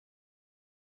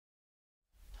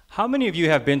How many of you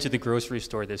have been to the grocery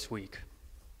store this week?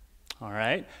 All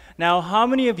right. Now, how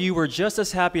many of you were just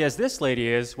as happy as this lady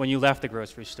is when you left the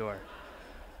grocery store?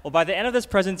 Well, by the end of this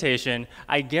presentation,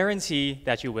 I guarantee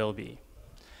that you will be.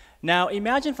 Now,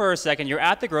 imagine for a second you're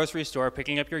at the grocery store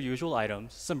picking up your usual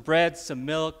items, some bread, some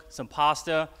milk, some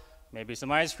pasta, maybe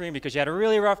some ice cream because you had a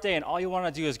really rough day and all you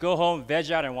want to do is go home, veg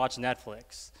out, and watch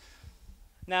Netflix.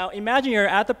 Now, imagine you're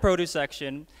at the produce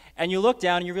section and you look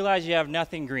down and you realize you have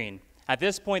nothing green. At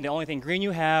this point, the only thing green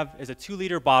you have is a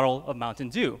 2-liter bottle of Mountain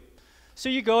Dew. So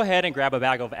you go ahead and grab a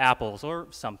bag of apples or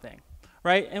something,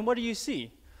 right? And what do you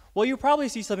see? Well, you probably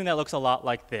see something that looks a lot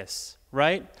like this,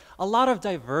 right? A lot of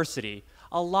diversity,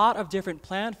 a lot of different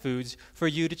plant foods for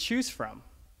you to choose from.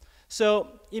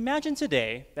 So imagine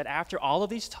today that after all of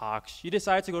these talks, you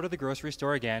decide to go to the grocery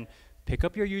store again, pick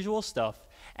up your usual stuff,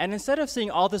 and instead of seeing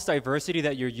all this diversity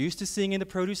that you're used to seeing in the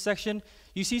produce section,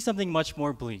 you see something much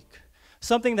more bleak,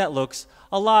 something that looks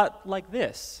a lot like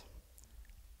this.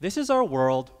 This is our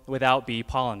world without bee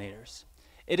pollinators.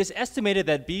 It is estimated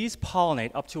that bees pollinate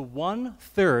up to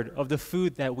 1/3 of the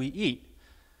food that we eat.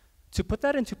 To put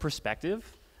that into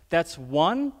perspective, that's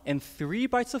 1 in 3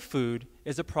 bites of food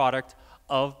is a product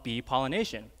of bee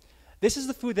pollination. This is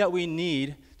the food that we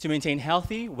need to maintain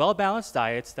healthy, well-balanced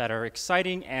diets that are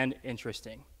exciting and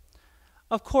interesting.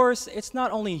 Of course, it's not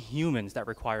only humans that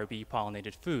require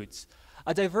bee-pollinated foods.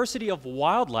 A diversity of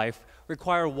wildlife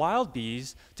require wild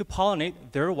bees to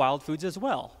pollinate their wild foods as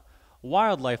well.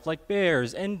 Wildlife like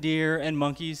bears and deer and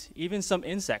monkeys, even some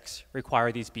insects,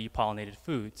 require these bee-pollinated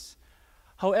foods.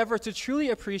 However, to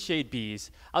truly appreciate bees,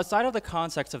 outside of the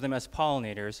context of them as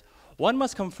pollinators, one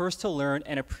must come first to learn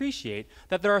and appreciate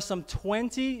that there are some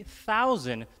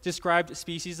 20,000 described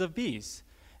species of bees.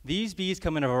 These bees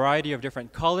come in a variety of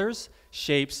different colors,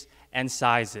 shapes, and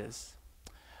sizes.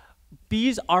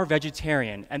 Bees are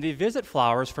vegetarian, and they visit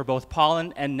flowers for both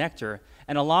pollen and nectar,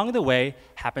 and along the way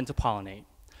happen to pollinate.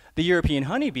 The European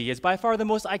honeybee is by far the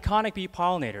most iconic bee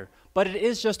pollinator, but it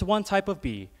is just one type of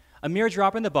bee, a mere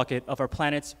drop in the bucket of our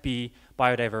planet's bee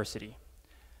biodiversity.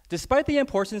 Despite the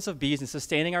importance of bees in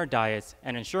sustaining our diets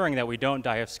and ensuring that we don't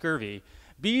die of scurvy,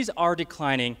 bees are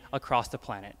declining across the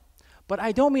planet. But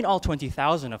I don't mean all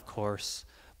 20,000, of course,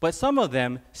 but most of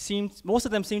them seem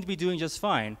to be doing just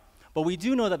fine. But we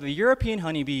do know that the European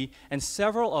honeybee and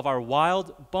several of our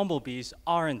wild bumblebees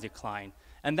are in decline.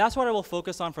 And that's what I will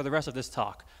focus on for the rest of this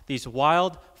talk, these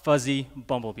wild, fuzzy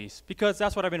bumblebees, because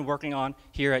that's what I've been working on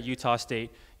here at Utah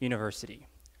State University.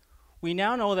 We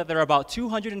now know that there are about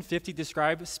 250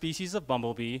 described species of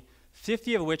bumblebee,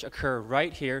 50 of which occur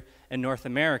right here in North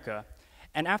America.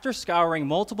 And after scouring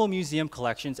multiple museum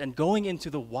collections and going into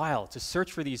the wild to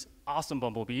search for these awesome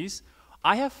bumblebees,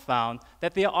 I have found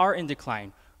that they are in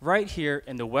decline right here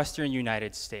in the western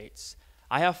United States.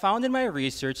 I have found in my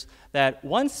research that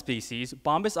one species,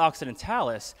 Bombus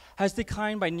occidentalis, has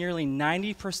declined by nearly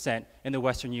 90% in the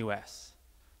western US.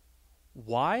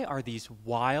 Why are these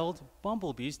wild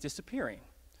bumblebees disappearing?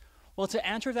 Well, to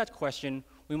answer that question,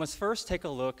 we must first take a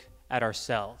look at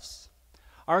ourselves.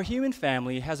 Our human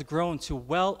family has grown to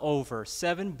well over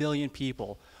 7 billion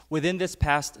people within this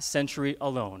past century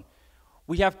alone.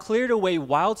 We have cleared away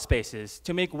wild spaces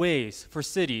to make ways for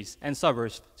cities and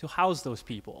suburbs to house those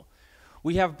people.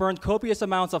 We have burned copious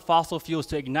amounts of fossil fuels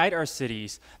to ignite our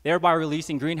cities, thereby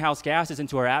releasing greenhouse gases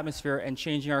into our atmosphere and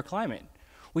changing our climate.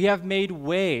 We have made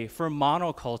way for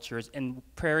monocultures in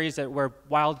prairies where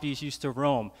wild bees used to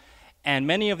roam. And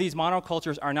many of these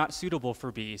monocultures are not suitable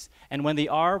for bees. And when they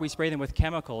are, we spray them with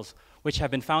chemicals, which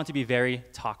have been found to be very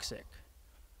toxic.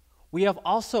 We have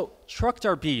also trucked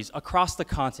our bees across the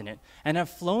continent and have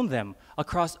flown them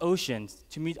across oceans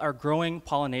to meet our growing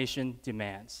pollination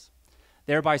demands,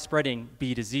 thereby spreading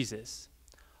bee diseases.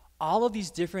 All of these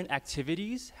different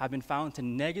activities have been found to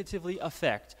negatively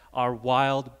affect our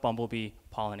wild bumblebee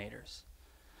pollinators.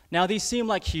 Now, these seem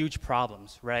like huge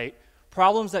problems, right?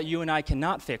 Problems that you and I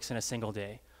cannot fix in a single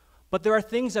day. But there are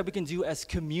things that we can do as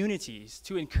communities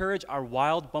to encourage our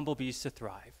wild bumblebees to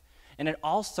thrive. And it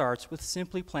all starts with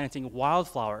simply planting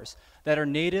wildflowers that are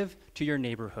native to your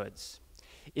neighborhoods.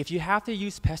 If you have to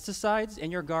use pesticides in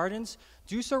your gardens,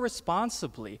 do so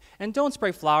responsibly, and don't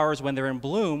spray flowers when they're in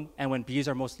bloom and when bees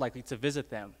are most likely to visit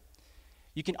them.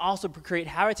 You can also create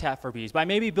habitat for bees by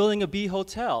maybe building a bee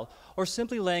hotel or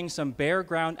simply laying some bare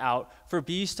ground out for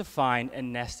bees to find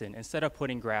and nest in instead of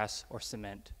putting grass or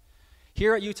cement.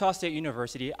 Here at Utah State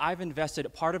University, I've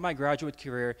invested part of my graduate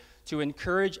career to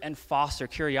encourage and foster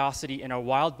curiosity in our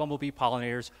wild bumblebee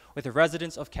pollinators with the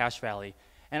residents of Cache Valley.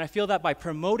 And I feel that by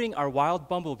promoting our wild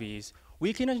bumblebees,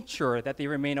 we can ensure that they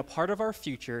remain a part of our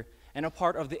future and a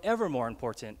part of the ever more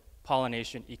important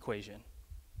pollination equation.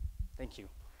 Thank you.